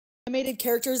Animated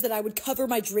characters that I would cover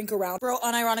my drink around. Bro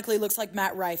unironically looks like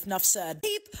Matt Rife, enough said.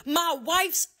 Keep my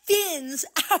wife's fins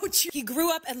out. He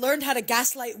grew up and learned how to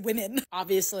gaslight women,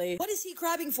 obviously. What is he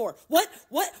grabbing for? What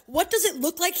does it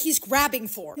look like he's grabbing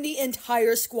for? The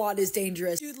entire squad is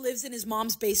dangerous. Dude lives in his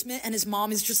mom's basement and his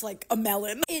mom is just like a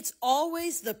melon. It's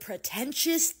always the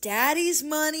pretentious daddy's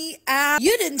money app.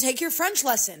 You didn't take your French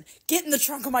lesson. Get in the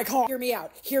trunk of my car. Hear me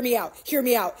out. Hear me out. Hear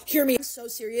me out. Hear me. I'm so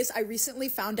serious. I recently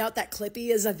found out that Clippy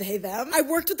is a they them. I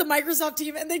worked with the Microsoft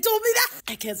team and they told me that.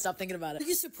 I can't stop thinking about it. Are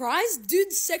you surprised?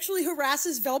 Dude sexually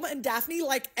harasses Velma and Daphne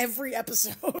like every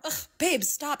episode. Ugh, babe,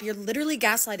 stop. You're literally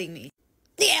gaslighting me.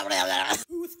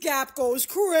 Tooth Gap goes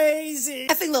crazy.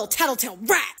 Effing little tattletale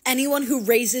rat. Anyone who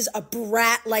raises a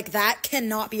brat like that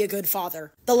cannot be a good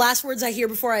father. The last words I hear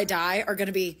before I die are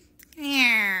gonna be,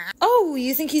 oh,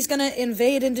 you think he's gonna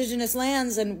invade indigenous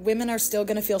lands and women are still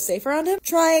gonna feel safe around him?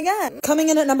 Try again. Coming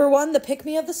in at number 1, the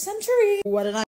pick-me of the century. What did I